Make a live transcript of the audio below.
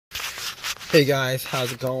Hey guys,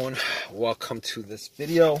 how's it going? Welcome to this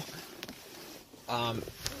video.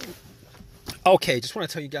 Okay, just want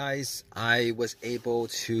to tell you guys I was able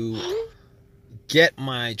to get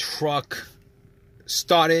my truck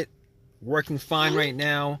started, working fine right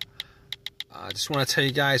now. Just want to tell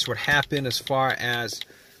you guys what happened as far as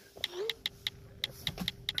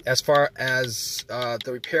the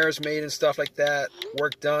repairs made and stuff like that,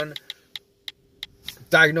 work done,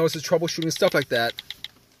 diagnosis, troubleshooting, stuff like that.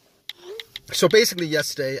 So basically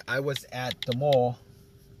yesterday I was at the mall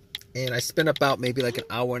and I spent about maybe like an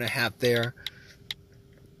hour and a half there.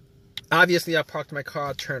 Obviously I parked my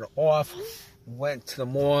car, turned it off, went to the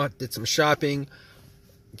mall, did some shopping,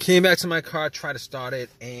 came back to my car, tried to start it,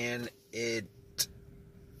 and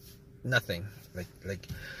nothing.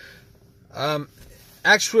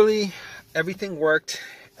 Actually everything worked.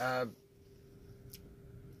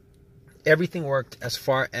 Everything worked as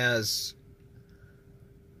far as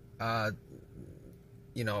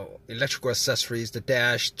electrical accessories, the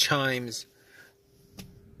dash, chimes,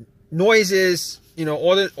 noises,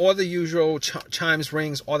 all the usual chimes,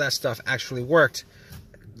 rings, all that stuff actually worked.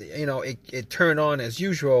 It turned on as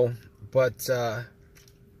usual, but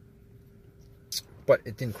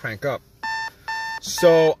it didn't crank up.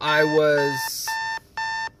 So I was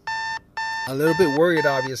a little bit worried,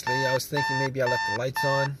 obviously. I was thinking maybe I left the lights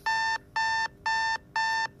on.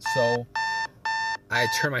 So I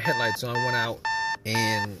turned my headlights on, went out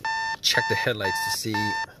and checked the headlights to see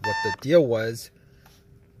what the deal was,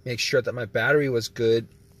 make sure that my battery was good.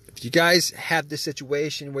 If you guys have this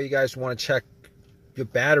situation where you guys want to check your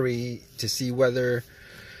battery to see whether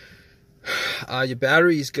your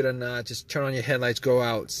battery is good or not, just turn on your headlights, go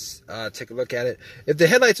out, take a look at it. If the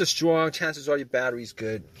headlights are strong, chances are your battery's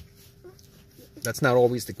good. That's not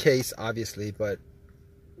always the case, obviously, but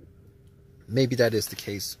maybe that is the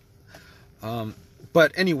case.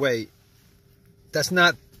 But anyway, that's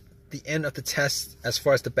not the end of the test as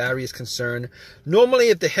far as the battery is concerned. Normally,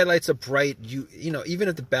 if the headlights are bright, even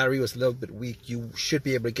if the battery was a little bit weak, you should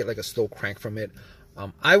be able to get like a slow crank from it.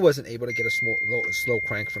 I wasn't able to get a slow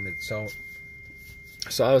crank from it, so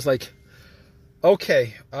I was like,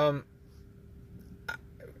 okay, can't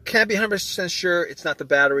be 100% sure it's not the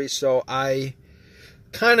battery. So I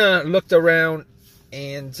kind of looked around,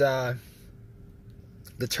 and the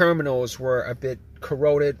terminals were a bit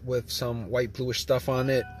corroded with some white bluish stuff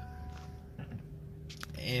on it,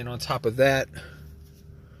 and on top of that,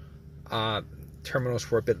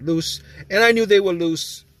 terminals were a bit loose, and I knew they were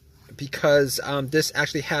loose because this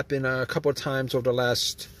actually happened a couple of times over the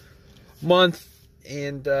last month,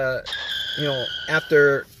 and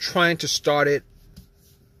after trying to start it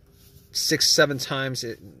 6-7 times,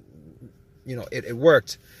 it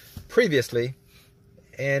worked previously.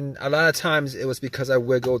 And a lot of times it was because I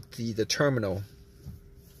wiggled the terminal.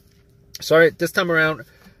 Sorry, this time around,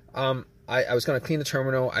 I was going to clean the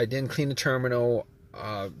terminal. I didn't clean the terminal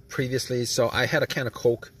previously, so I had a can of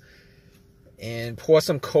Coke and poured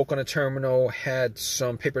some Coke on the terminal, had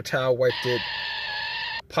some paper towel, wiped it,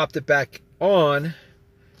 popped it back on,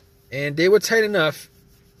 and they were tight enough.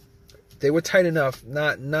 They were tight enough,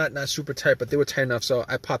 not super tight, but they were tight enough, so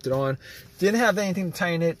I popped it on. Didn't have anything to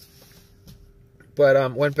tighten it.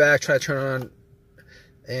 But went back, tried to turn it on,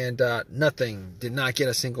 and nothing. Did not get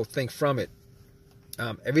a single thing from it.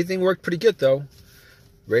 Everything worked pretty good though.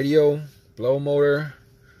 Radio, blow motor,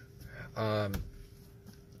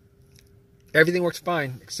 everything works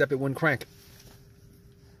fine except it wouldn't crank.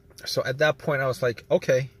 So at that point I was like,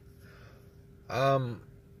 okay,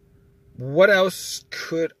 what else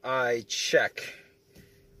could I check?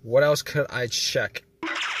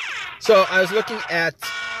 So I was looking at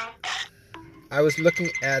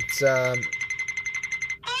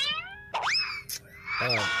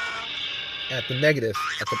the negative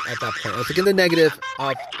at that point. I was looking at the negative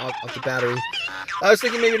of the battery. I was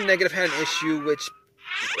thinking maybe the negative had an issue, which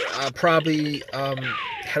probably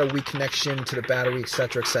had a weak connection to the battery,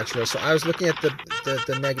 etc., etc. So I was looking at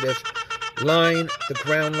the negative line, the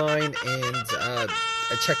ground line, and I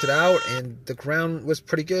checked it out, and the ground was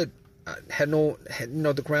pretty good.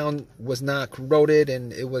 The ground was not corroded,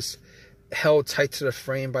 and it was held tight to the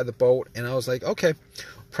frame by the bolt, and I was like, okay,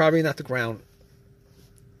 probably not the ground.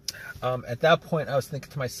 At that point I was thinking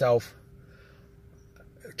to myself,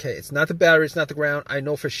 okay, it's not the battery, it's not the ground. I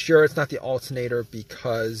know for sure it's not the alternator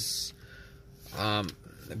because I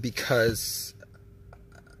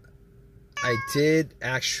did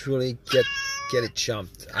actually get it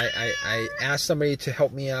jumped. I asked somebody to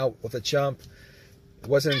help me out with a jump. It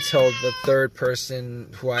wasn't until the third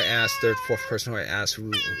person who I asked, fourth person who I asked, who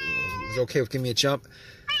was okay with giving me a jump,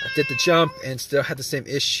 I did the jump and still had the same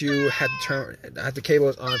issue. Had the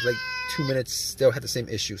cables on for like 2 minutes, still had the same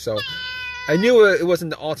issue. So I knew it wasn't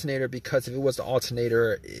the alternator, because if it was the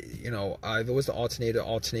alternator, you know, if it was the alternator,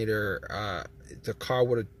 the car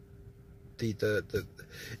would have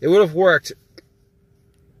it would have worked,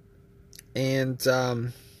 and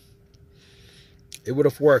it would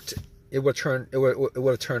have worked. It would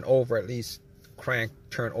have turned over, at least crank,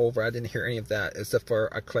 turn over. I didn't hear any of that except for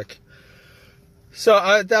a click. So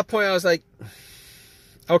at that point, I was like,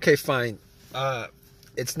 okay, fine.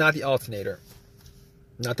 It's not the alternator,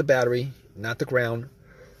 not the battery, not the ground.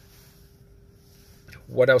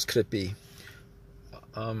 What else could it be?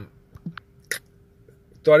 Thought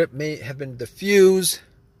it may have been the fuse.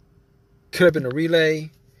 Could have been a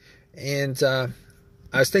relay. And I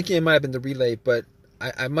was thinking it might have been the relay, but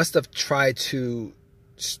I must have tried to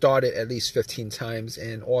start it at least 15 times,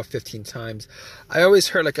 and all 15 times I always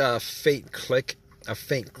heard like a faint click,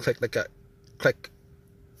 like a click,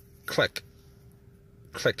 click,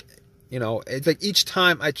 click. You know, it's like each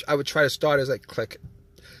time I would try to start, it's like click,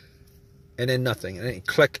 and then nothing, and then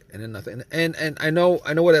click, and then nothing. And I know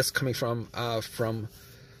where that's coming from.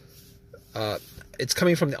 It's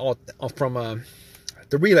coming from the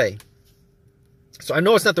relay. So I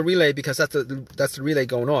know it's not the relay, because that's the relay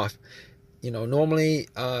going off. You know, normally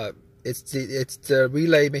it's the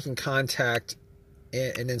relay making contact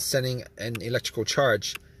and then sending an electrical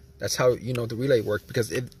charge. That's how you know the relay worked,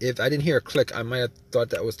 because if I didn't hear a click, I might have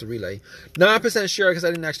thought that was the relay. Not 100% sure, because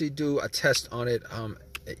I didn't actually do a test on it,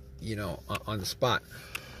 you know, on the spot.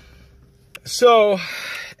 So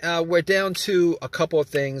we're down to a couple of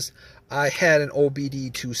things. I had an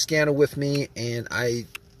OBD2 scanner with me, and I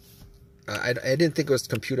didn't think it was the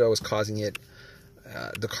computer that was causing it.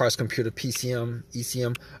 The car's computer, PCM,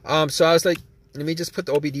 ECM. So I was like, let me just put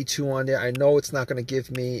the OBD2 on there. I know it's not going to give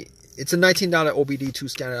me... It's a $19 OBD2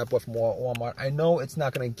 scanner I bought from Walmart. I know it's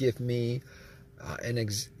not going to give me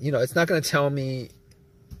you know, it's not going to tell me,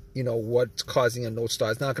 you know, what's causing a no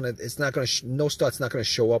start. No start's not going to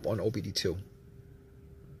show up on OBD2.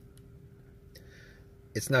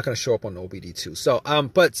 It's not going to show up on OBD2. So,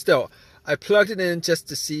 but still, I plugged it in just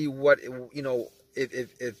to see what, you know,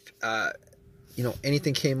 if you know,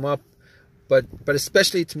 anything came up, but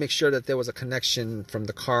especially to make sure that there was a connection from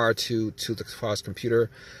the car to the car's computer.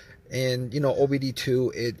 And, you know,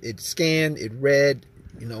 OBD2, it scanned, it read,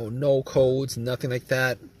 you know, no codes, nothing like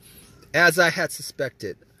that, as I had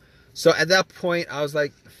suspected. So at that point, I was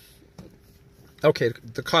like, okay,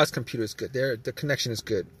 the car's computer is good. The connection is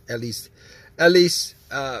good, at least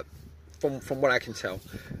from what I can tell.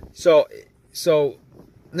 So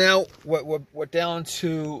now we're down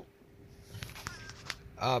to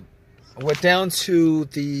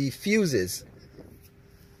the fuses.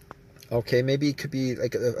 Okay, maybe it could be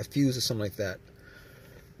like a fuse or something like that.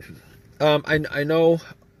 I know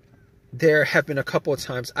there have been a couple of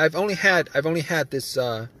times. I've only had this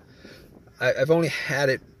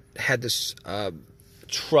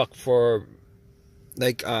truck for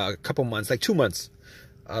like a couple months, like 2 months.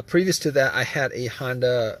 Previous to that, I had a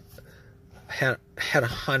Honda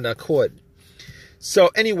Accord. So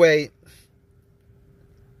anyway,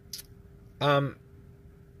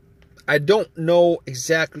 I don't know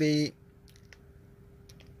exactly,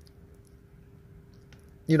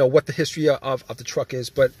 you know, what the history of the truck is,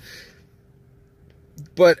 but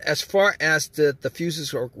as far as the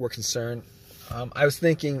fuses were concerned, I was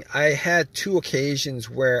thinking I had 2 occasions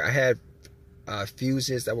where I had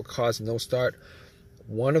fuses that would cause no start.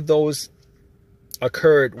 One of those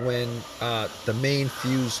occurred when the main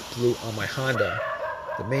fuse blew on my Honda.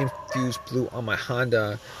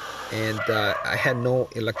 And I had no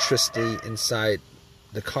electricity inside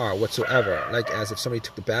the car whatsoever, like as if somebody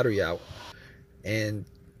took the battery out. And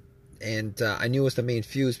I knew it was the main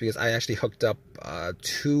fuse because I actually hooked up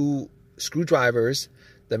 2 screwdrivers.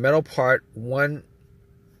 The metal part, one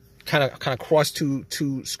kind of crossed two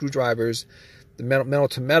screwdrivers, the metal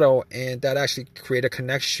to metal, and that actually created a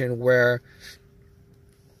connection where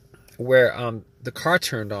the car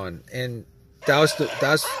turned on, and that was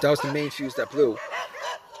the main fuse that blew.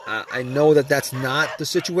 I know that that's not the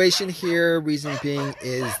situation here. Reason being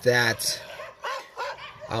is that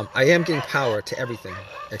I am getting power to everything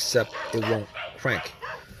except it won't crank.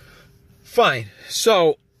 Fine.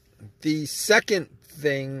 So the second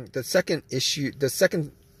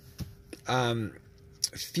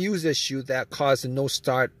fuse issue that caused a no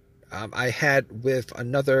start, I had with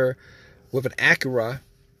an Acura,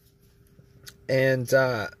 and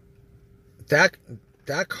that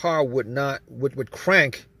car would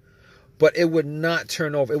crank, but it would not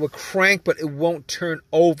turn over. It would crank, but it won't turn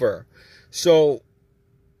over. So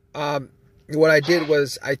what I did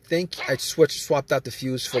was, I think I swapped out the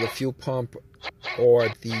fuse for the fuel pump, or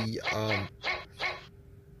the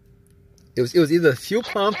it was either the fuel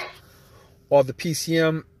pump or the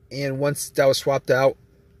PCM. And once that was swapped out,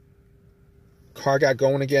 car got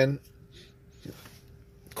going again,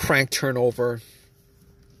 crank turnover,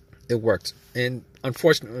 it worked. And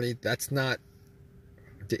unfortunately, that's not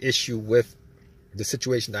the issue with the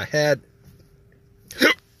situation I had.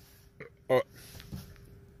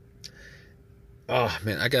 Oh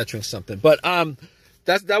man, I gotta drink something. But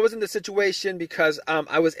that wasn't the situation, because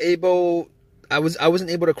I wasn't able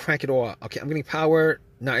to crank it all. Okay, I'm getting power,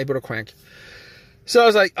 not able to crank. So I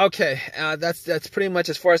was like, okay, that's pretty much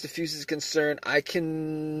as far as the fuse is concerned. I can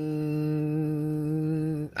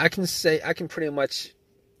pretty much,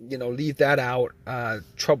 leave that out.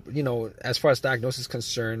 Trouble, as far as diagnosis is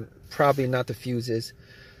concerned, probably not the fuses.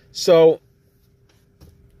 So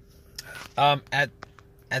at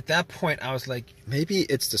that point, I was like, maybe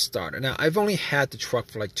it's the starter. Now, I've only had the truck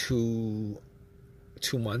for like two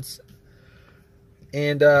months.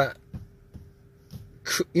 And, it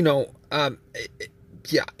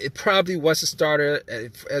probably was the starter.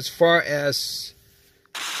 As far as,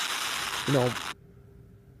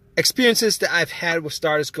 experiences that I've had with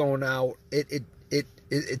starters going out,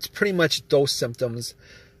 it's pretty much those symptoms,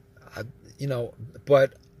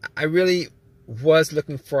 but I really was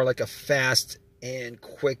looking for like a fast and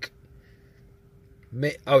quick.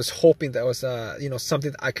 I was hoping that was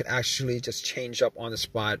something that I could actually just change up on the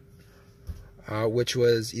spot, which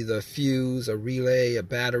was either a fuse, a relay, a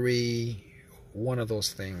battery, one of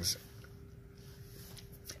those things.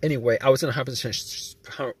 Anyway, I wasn't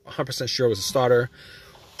 100% sure it was a starter,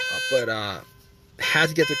 but had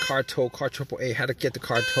to get the car towed. Car AAA had to get the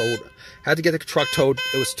car towed. Had to get the truck towed.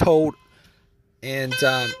 It was towed, and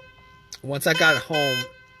once I got home,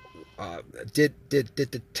 did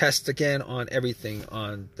the test again on everything,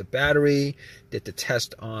 on the battery, did the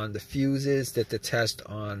test on the fuses, did the test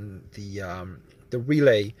on the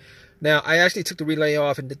relay. Now, I actually took the relay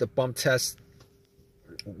off and did the bump test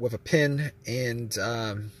with a pin, and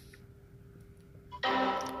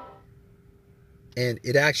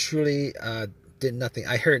it actually did nothing.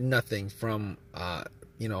 I heard nothing from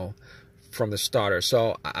from the starter.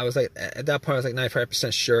 So I was like, at that point I was like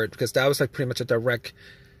 95% sure, because that was like pretty much a direct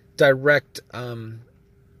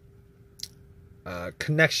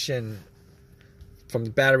connection from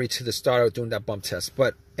the battery to the starter doing that bump test.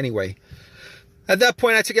 But anyway, at that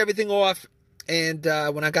point I took everything off, and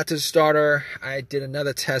when I got to the starter, I did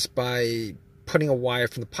another test by putting a wire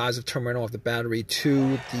from the positive terminal of the battery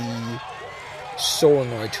to the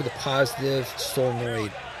solenoid, to the positive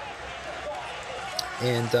solenoid,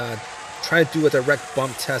 and try to do a direct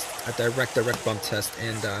bump test, direct bump test,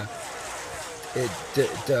 and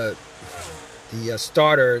the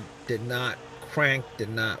starter did not crank, did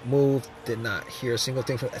not move, did not hear a single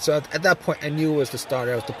thing. So at that point, I knew it was the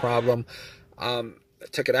starter that was the problem. I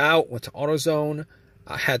took it out, went to AutoZone,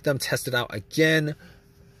 had them test it out again,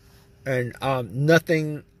 and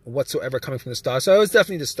nothing whatsoever coming from the starter. So it was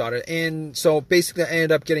definitely the starter. And so basically I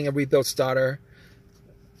ended up getting a rebuilt starter.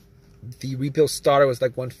 The rebuilt starter was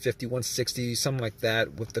like 150, 160, something like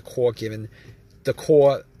that, with the core given. The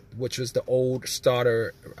core, which was the old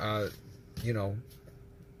starter, given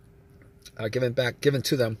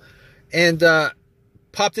to them. And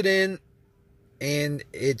popped it in, and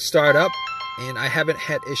it started up, and I haven't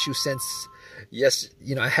had issues since. Yes,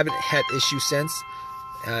 I haven't had issues since.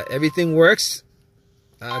 Everything works.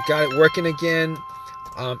 I've got it working again.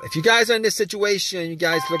 If you guys are in this situation, you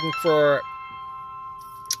guys looking for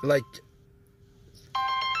like,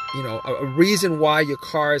 a reason why your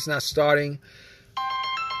car is not starting,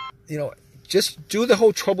 just do the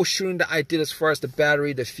whole troubleshooting that I did as far as the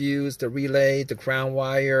battery, the fuse, the relay, the ground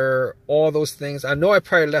wire, all those things. I know I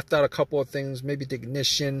probably left out a couple of things, maybe the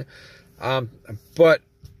ignition, but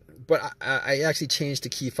I actually changed the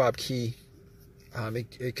key fob key.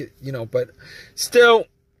 It could, but still,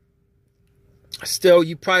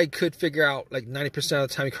 you probably could figure out, like 90% of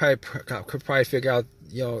the time, you could probably figure out,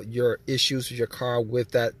 your issues with your car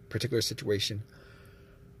with that particular situation.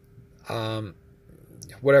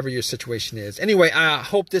 Whatever your situation is. Anyway, I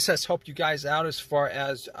hope this has helped you guys out as far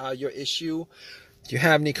as your issue. If you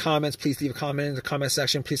have any comments, please leave a comment in the comment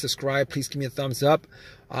section. Please subscribe. Please give me a thumbs up.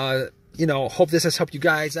 Hope this has helped you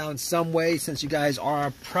guys out in some way, since you guys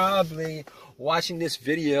are probably watching this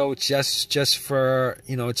video just for,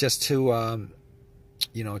 just to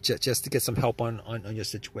get some help on your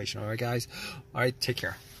situation. All right, guys. All right, take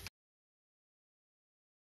care.